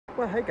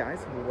Well, hey guys,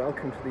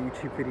 welcome to the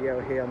YouTube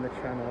video here on the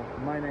channel.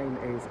 My name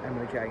is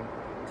Emily Jane.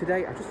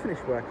 Today I've just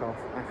finished work off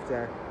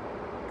after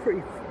a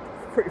pretty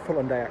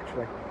full-on day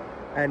actually,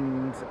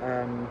 and as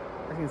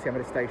you can see I'm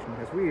at a station.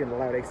 There's really a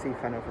loud AC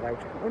fan over there,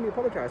 which I can only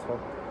apologise for,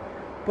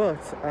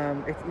 but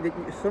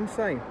some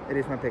say it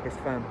is my biggest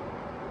fan.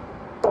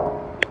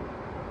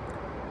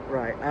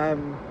 Right,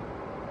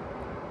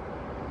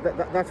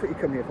 that's what you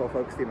come here for,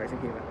 folks, the amazing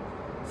humour.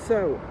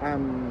 So,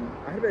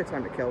 I had a bit of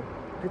time to kill,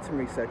 did some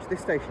research. This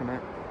station I'm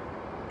at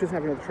doesn't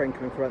have another train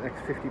coming for about the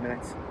next 50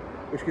 minutes,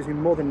 which gives me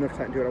more than enough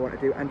time to do what I want to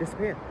do and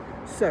disappear.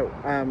 So,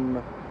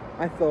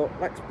 I thought,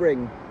 let's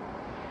bring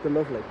the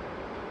lovely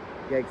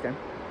Jäger down.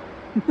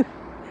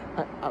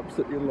 I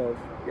absolutely love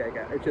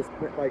Jäger. It just,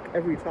 like,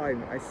 every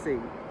time I see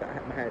the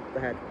head,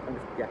 I'm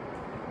just, yeah,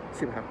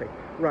 super happy.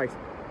 Right,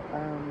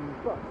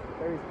 but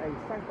there is a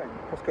southbound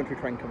cross-country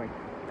train coming.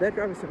 Their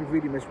drivers have been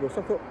really miserable,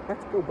 so I thought,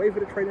 let's go wave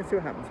at a train and see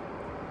what happens.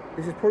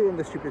 This is probably one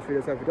of the stupidest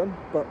videos I've ever done,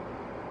 but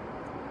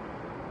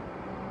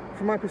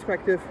from my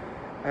perspective,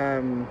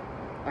 I know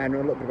a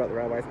little bit about the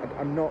railways.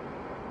 I'm not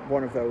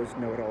one of those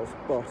know-it-alls,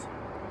 but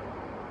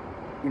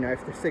you know,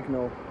 if the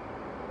signal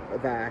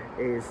there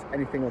is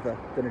anything other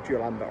than a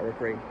dual amber or a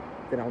green,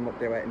 then I'll not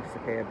do it and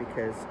disappear,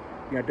 because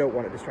you know, I don't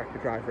want to distract the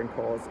driver and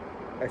cause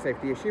a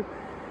safety issue,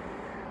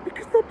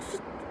 because that's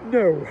just,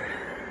 no.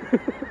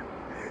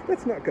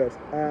 That's not good.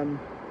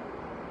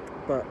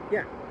 But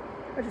yeah,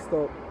 I just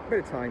thought, bit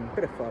of time,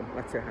 bit of fun,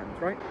 let's see your hands,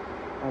 right?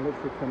 I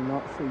literally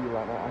cannot see you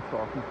right now. I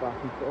thought I can back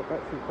and forth.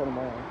 Let's see front of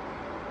my eye.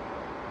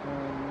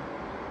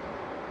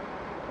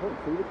 I don't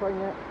see the train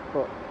yet,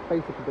 but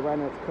basically the way I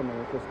know it's coming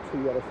is just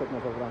two yellow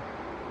signals over there.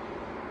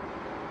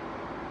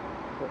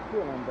 But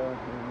dual amber, and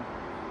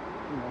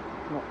you know,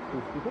 not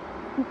too stupid.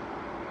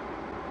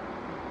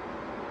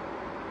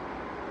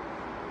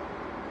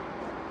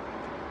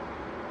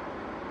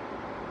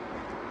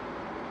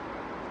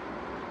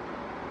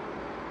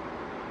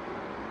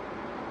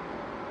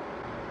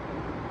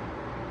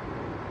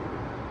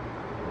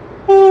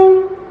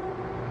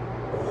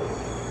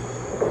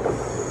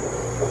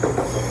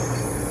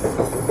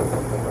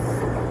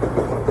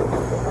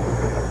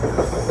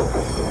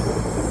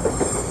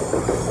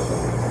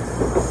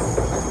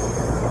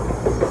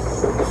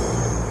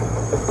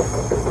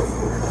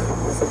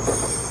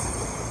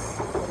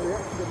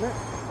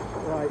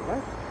 Right,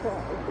 let's try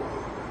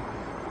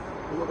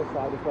the other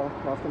side as well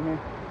whilst I'm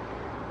here.